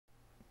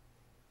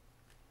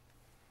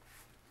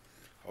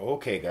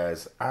Okay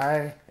guys,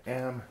 I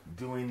am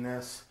doing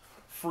this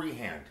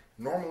freehand.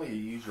 Normally you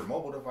use your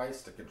mobile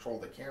device to control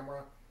the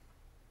camera.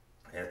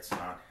 It's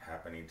not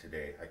happening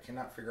today. I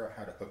cannot figure out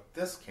how to hook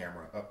this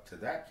camera up to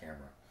that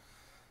camera.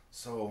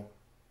 So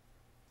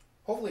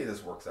hopefully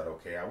this works out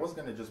okay. I was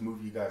going to just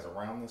move you guys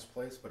around this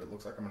place, but it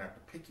looks like I'm going to have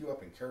to pick you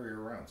up and carry you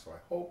around. So I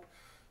hope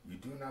you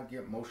do not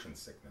get motion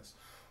sickness.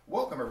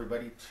 Welcome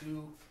everybody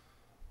to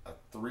a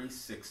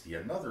 360,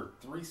 another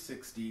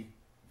 360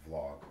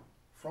 vlog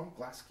from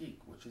Glass Geek,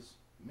 which is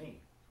me.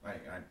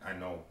 I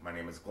know my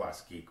name is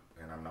Glass Geek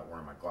and I'm not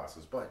wearing my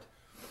glasses, but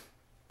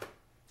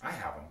I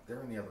have them.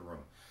 They're in the other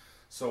room.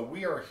 So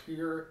we are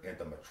here at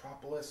the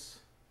Metropolis,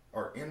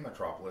 or in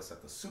Metropolis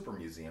at the Super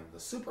Museum, the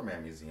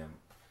Superman Museum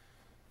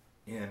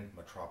in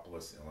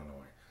Metropolis,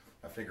 Illinois.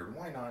 I figured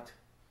why not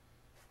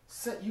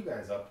set you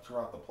guys up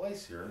throughout the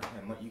place here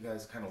and let you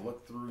guys kind of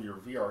look through your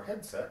VR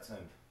headsets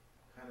and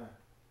kind of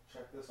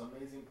check this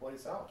amazing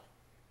place out.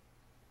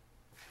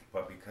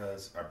 But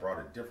because I brought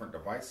a different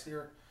device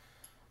here,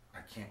 I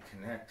can't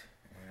connect,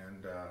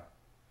 and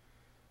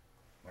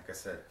like I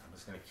said, I'm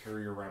just going to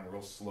carry you around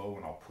real slow,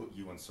 and I'll put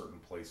you in certain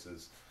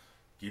places,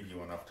 give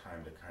you enough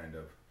time to kind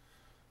of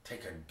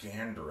take a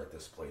gander at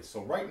this place.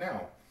 So right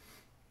now,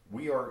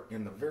 we are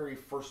in the very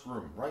first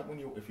room. Right when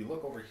if you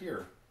look over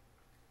here,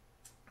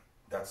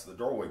 that's the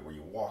doorway where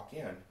you walk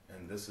in,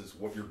 and this is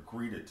what you're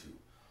greeted to.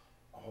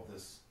 All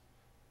this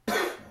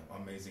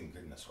amazing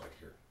goodness right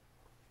here.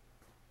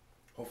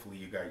 Hopefully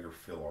you got your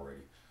fill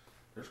already.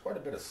 There's quite a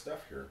bit of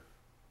stuff here.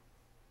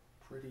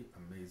 Pretty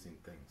amazing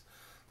things.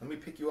 Let me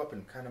pick you up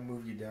and kind of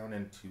move you down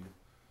into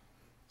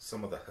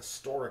some of the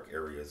historic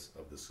areas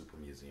of the Super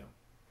Museum.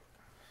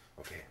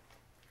 Okay,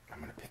 I'm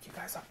going to pick you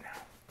guys up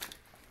now.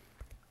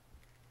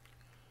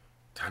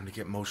 Time to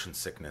get motion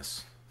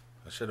sickness.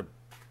 I should have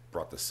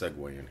brought the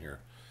Segway in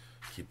here.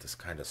 Keep this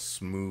kind of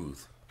smooth.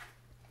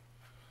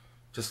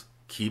 Just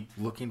keep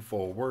looking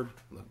forward.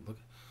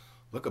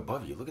 Look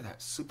above you. Look at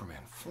that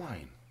Superman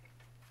flying.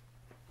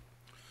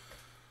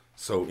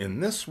 So in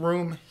this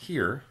room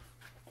here,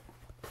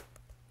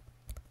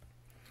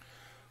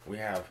 we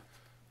have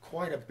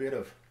quite a bit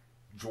of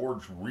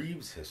George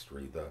Reeves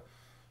history, the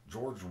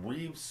George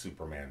Reeves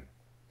Superman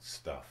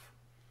stuff.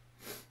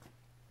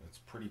 It's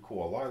pretty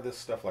cool. A lot of this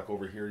stuff, like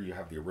over here, you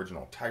have the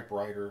original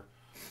typewriter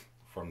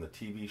from the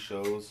TV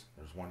shows.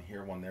 There's one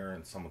here, one there,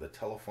 and some of the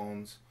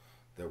telephones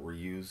that were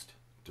used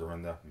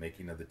during the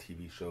making of the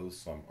TV shows,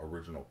 some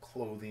original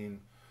clothing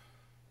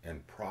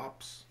and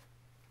props.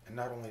 And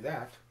not only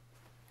that,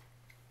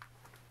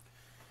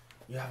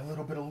 you have a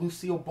little bit of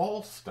Lucille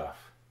Ball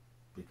stuff,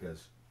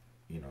 because,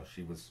 you know,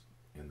 she was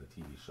in the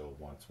TV show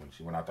once when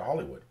she went out to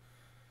Hollywood.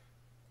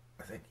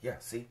 I think, yeah,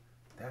 see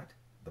that?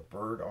 The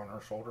bird on her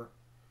shoulder.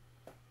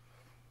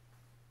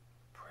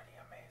 Pretty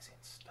amazing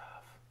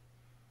stuff.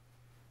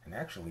 And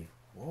actually,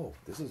 whoa,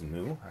 this is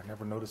new. I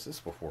never noticed this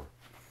before.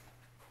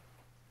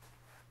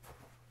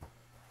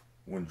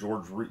 When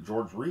George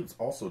Reeves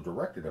also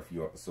directed a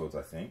few episodes,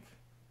 I think,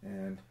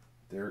 and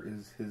there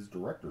is his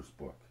director's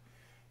book.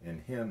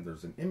 And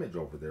there's an image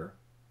over there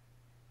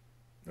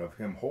of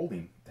him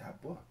holding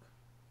that book.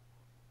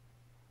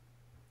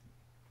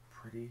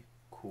 Pretty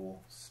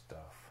cool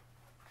stuff.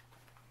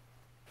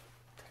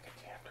 Take a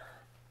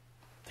gander.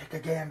 Take a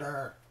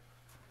gander.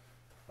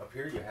 Up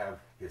here you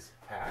have his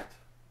hat.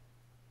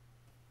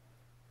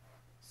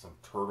 Some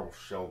turtle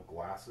shell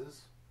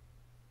glasses.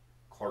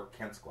 Clark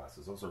Kent's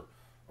glasses. Those are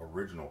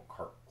original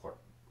Clark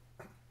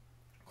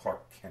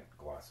Kent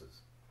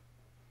glasses.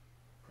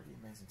 Pretty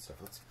amazing stuff.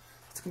 Let's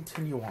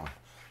continue on.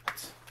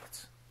 Let's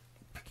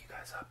pick you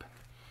guys up and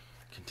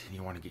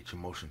continue on to get you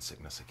motion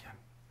sickness again.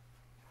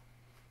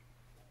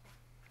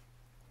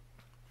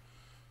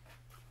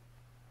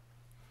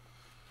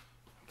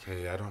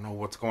 Okay, I don't know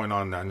what's going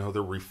on. I know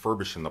they're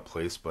refurbishing the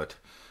place, but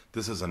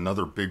this is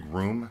another big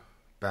room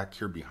back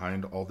here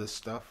behind all this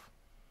stuff.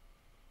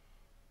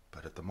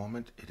 But at the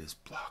moment, it is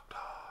blocked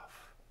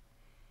off.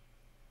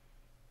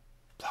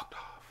 Blocked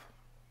off.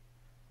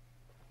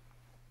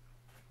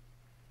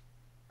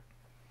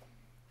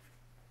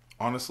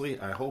 Honestly,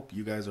 I hope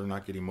you guys are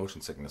not getting motion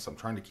sickness. I'm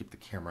trying to keep the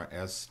camera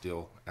as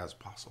still as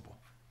possible.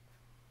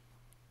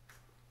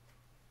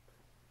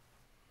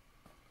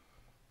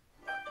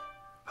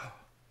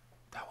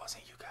 That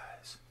wasn't you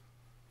guys.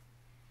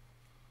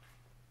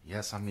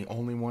 Yes, I'm the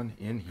only one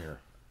in here.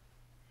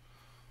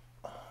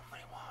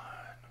 Only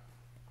one.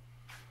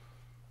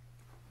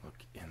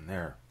 Look in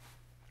there.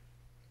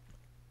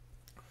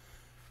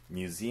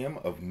 Museum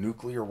of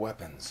Nuclear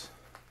Weapons.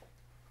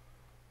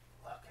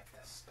 Look at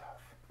this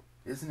stuff.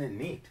 Isn't it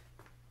neat?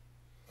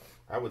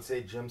 I would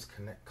say Jim's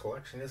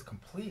collection is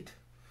complete.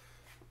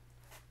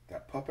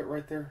 That puppet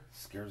right there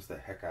scares the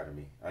heck out of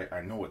me.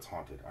 I know it's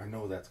haunted. I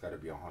know that's got to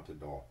be a haunted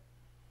doll.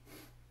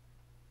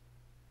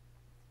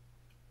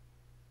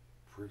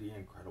 Pretty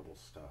incredible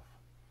stuff.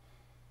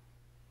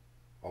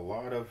 A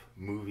lot of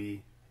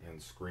movie and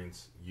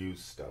screens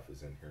used stuff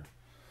is in here.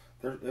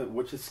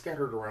 Which is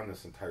scattered around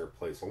this entire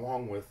place,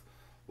 along with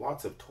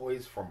lots of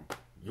toys from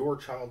your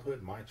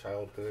childhood, my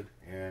childhood,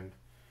 and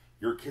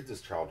your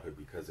kids' childhood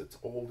because it's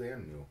old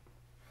and new.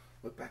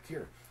 Look back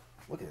here.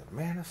 Look at it,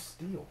 Man of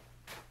Steel.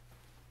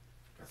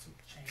 Got some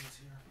chains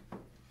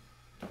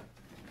here.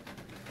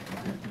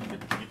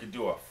 You could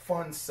do a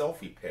fun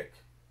selfie pic.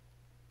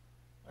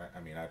 I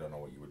mean, I don't know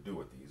what you would do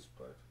with these,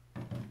 but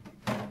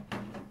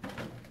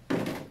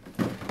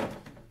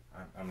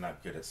I'm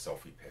not good at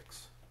selfie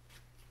pics.